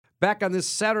Back on this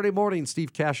Saturday morning,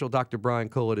 Steve Cashel, Dr. Brian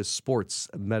Cole. It is Sports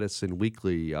Medicine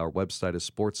Weekly. Our website is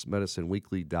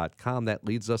sportsmedicineweekly.com. That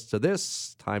leads us to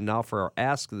this. Time now for our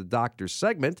Ask the Doctor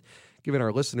segment, giving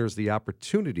our listeners the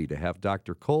opportunity to have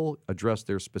Dr. Cole address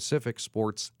their specific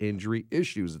sports injury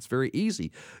issues. It's very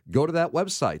easy. Go to that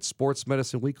website,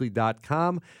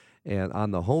 sportsmedicineweekly.com. And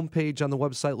on the homepage on the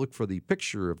website, look for the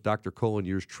picture of Dr. Cole and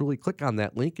yours truly. Click on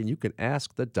that link, and you can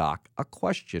ask the doc a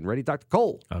question. Ready, Dr.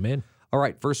 Cole? I'm in. All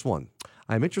right, first one.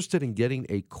 I'm interested in getting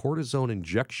a cortisone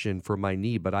injection for my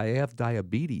knee, but I have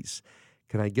diabetes.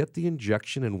 Can I get the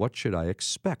injection, and what should I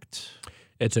expect?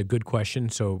 It's a good question.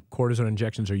 So cortisone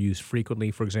injections are used frequently,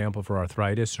 for example, for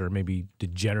arthritis or maybe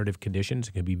degenerative conditions.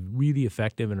 It can be really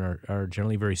effective and are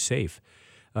generally very safe.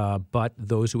 But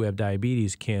those who have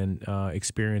diabetes can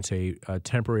experience a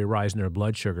temporary rise in their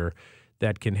blood sugar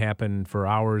that can happen for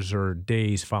hours or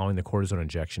days following the cortisone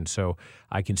injection. So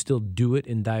I can still do it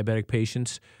in diabetic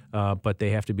patients, but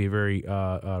they have to be very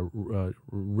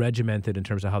regimented in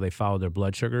terms of how they follow their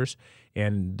blood sugars.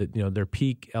 And their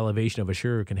peak elevation of a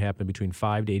sugar can happen between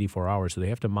 5 to 84 hours. So they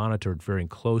have to monitor it very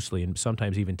closely and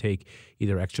sometimes even take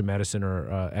either extra medicine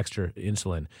or extra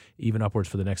insulin, even upwards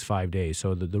for the next 5 days.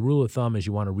 So the rule of thumb is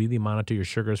you want to really monitor your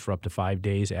sugars for up to 5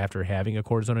 days after having a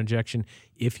cortisone injection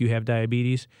if you have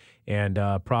diabetes, and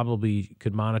probably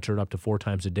could monitor it up to 4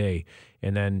 times a day.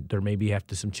 And then there may be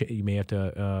you may have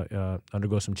to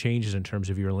undergo some changes in terms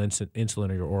of your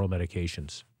insulin or your oral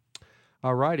medications.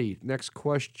 All righty, next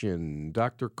question.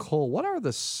 Dr. Cole, what are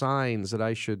the signs that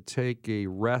I should take a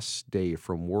rest day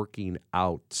from working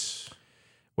out?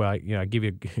 Well, I give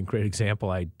you a great example.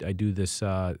 I do this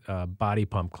body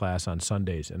pump class on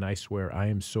Sundays, and I swear I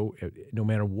am so no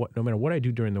matter what I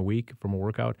do during the week from a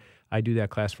workout, I do that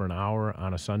class for an hour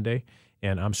on a Sunday,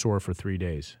 and I'm sore for 3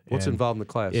 days. What's involved in the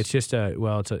class? It's just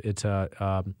it's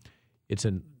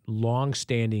a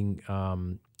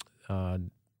long-standing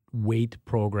weight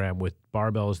program with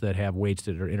barbells that have weights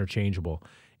that are interchangeable,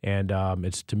 and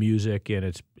it's to music, and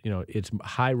it's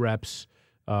high reps,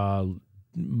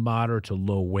 moderate to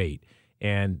low weight,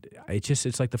 and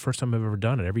it's like the first time I've ever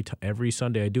done it. Every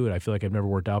Sunday I do it, I feel like I've never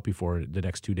worked out before the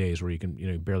next 2 days where you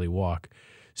can barely walk.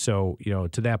 So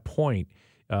to that point,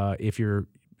 if you're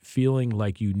feeling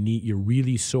like you're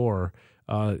really sore,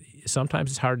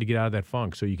 sometimes it's hard to get out of that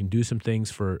funk. So you can do some things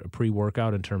for a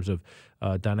pre-workout in terms of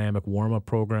dynamic warm-up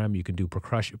program. You can do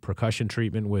percussion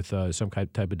treatment with some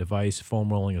type of device, foam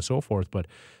rolling, and so forth. But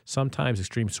sometimes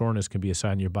extreme soreness can be a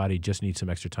sign your body just needs some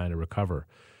extra time to recover.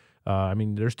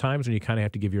 There's times when you kind of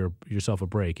have to give yourself a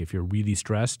break. If you're really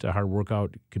stressed, a hard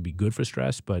workout could be good for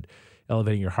stress, but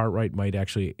elevating your heart rate might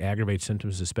actually aggravate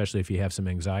symptoms, especially if you have some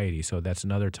anxiety. So that's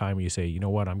another time where you say, you know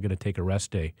what, I'm going to take a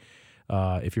rest day.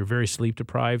 If you're very sleep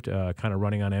deprived, kind of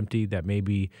running on empty, that may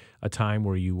be a time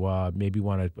where you maybe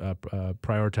want to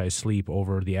prioritize sleep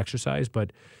over the exercise.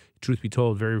 But truth be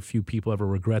told, very few people ever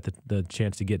regret the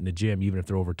chance to get in the gym, even if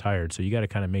they're overtired. So you got to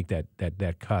kind of make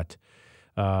that cut.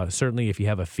 Certainly, if you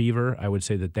have a fever, I would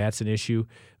say that's an issue.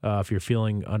 If you're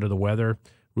feeling under the weather,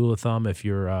 rule of thumb, if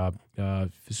you're your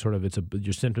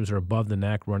symptoms are above the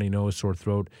neck, runny nose, sore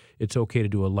throat, it's okay to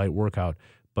do a light workout.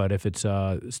 But if it's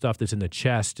stuff that's in the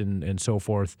chest and so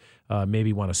forth,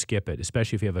 maybe want to skip it,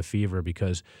 especially if you have a fever,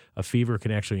 because a fever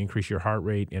can actually increase your heart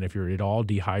rate, and if you're at all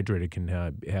dehydrated, can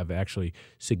have actually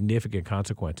significant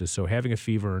consequences. So having a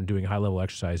fever and doing high-level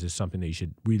exercise is something that you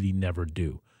should really never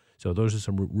do. So those are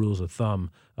some rules of thumb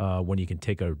when you can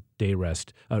take a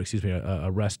rest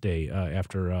day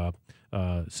after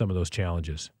some of those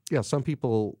challenges. Yeah, some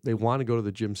people, they want to go to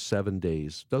the gym 7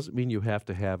 days. Doesn't mean you have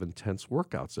to have intense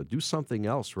workouts. So do something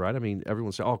else, right? I mean,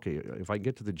 everyone says, okay, if I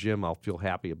get to the gym, I'll feel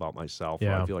happy about myself.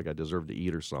 Yeah. Or I feel like I deserve to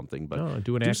eat or something. But no,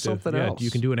 do something else. You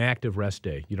can do an active rest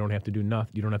day. You don't have to do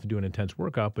nothing. You don't have to do an intense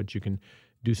workout, but you can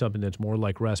do something that's more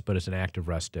like rest, but it's an active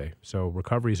rest day. So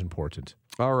recovery is important.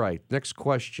 All right, next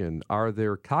question. Are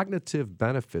there cognitive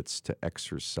benefits to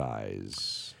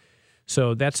exercise?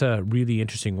 So that's a really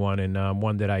interesting one, and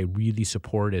one that I really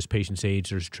support as patients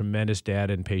age. There's tremendous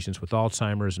data in patients with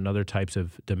Alzheimer's and other types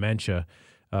of dementia.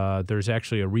 There's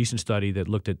actually a recent study that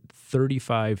looked at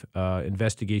 35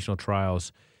 investigational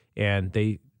trials, and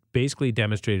they basically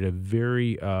demonstrated a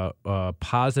very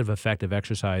positive effect of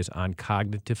exercise on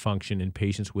cognitive function in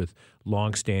patients with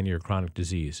long-standing or chronic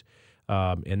disease.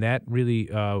 And that really,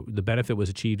 the benefit was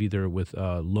achieved either with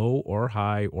low or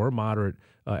high or moderate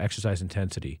exercise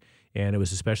intensity. And it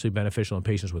was especially beneficial in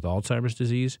patients with Alzheimer's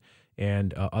disease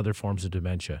and other forms of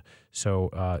dementia.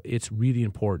 So it's really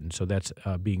important. So that's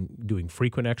doing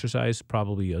frequent exercise,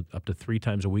 probably up to 3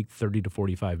 times a week, 30 to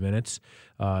 45 minutes,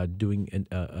 doing an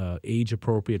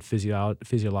age-appropriate,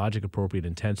 physiologic-appropriate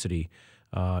intensity.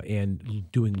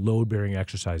 and doing load-bearing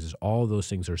exercises. All of those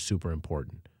things are super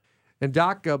important. And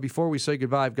Doc, before we say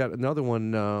goodbye, I've got another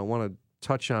one I want to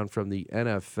touch on from the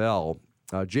NFL.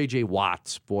 J.J.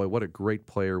 Watt, boy, what a great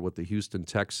player with the Houston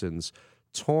Texans.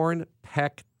 Torn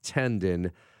pec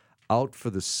tendon, out for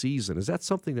the season. Is that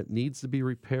something that needs to be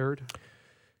repaired?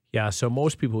 Yeah, so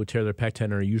most people who tear their pec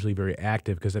tendon are usually very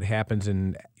active because it happens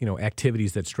in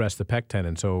activities that stress the pec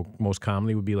tendon. So most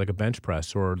commonly would be like a bench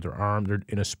press, or they're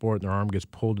in a sport and their arm gets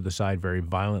pulled to the side very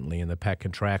violently and the pec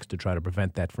contracts to try to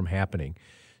prevent that from happening.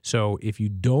 So if you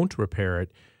don't repair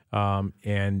it,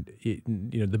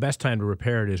 the best time to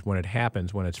repair it is when it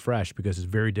happens, when it's fresh, because it's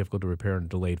very difficult to repair in a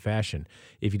delayed fashion.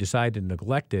 If you decide to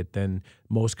neglect it, then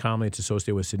most commonly it's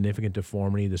associated with significant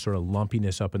deformity, the sort of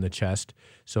lumpiness up in the chest.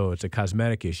 So it's a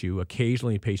cosmetic issue.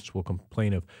 Occasionally patients will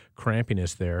complain of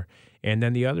crampiness there. And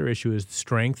then the other issue is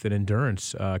strength and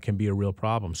endurance can be a real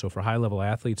problem. So for high-level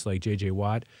athletes like J.J.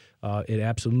 Watt, it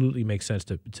absolutely makes sense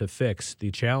to fix.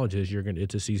 The challenge is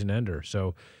it's a season ender.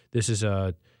 So this is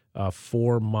a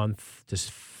 4-month to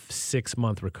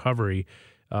 6-month recovery.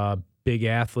 Big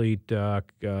athlete,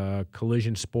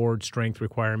 collision sport, strength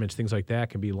requirements, things like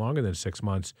that can be longer than 6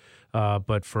 months.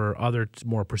 But for other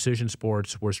more precision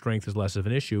sports where strength is less of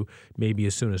an issue, maybe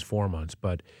as soon as 4 months.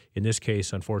 But in this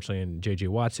case, unfortunately, in J.J.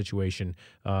 Watt's situation,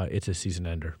 it's a season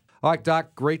ender. All right,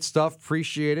 Doc, great stuff.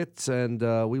 Appreciate it. And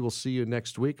we will see you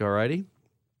next week, all righty?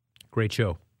 Great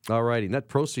show. All righty. Net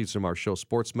proceeds from our show,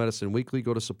 Sports Medicine Weekly,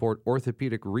 go to support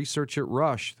orthopedic research at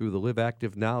Rush through the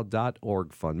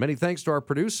liveactivenow.org fund. Many thanks to our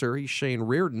producer, he's Shane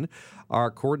Reardon. Our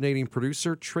coordinating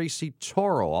producer, Tracy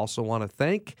Toro. Also want to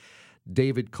thank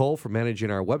David Cole for managing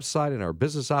our website and our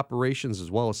business operations, as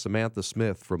well as Samantha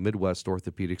Smith from Midwest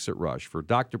Orthopedics at Rush. For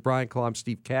Dr. Brian Cole, I'm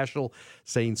Steve Cashel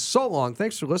saying so long.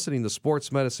 Thanks for listening to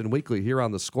Sports Medicine Weekly here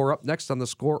on The Score. Up next on The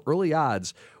Score, early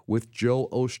odds with Joe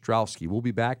Ostrowski. We'll be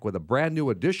back with a brand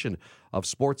new edition of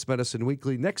Sports Medicine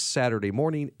Weekly next Saturday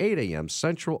morning, 8 a.m.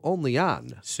 Central, only on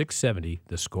 670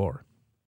 The Score.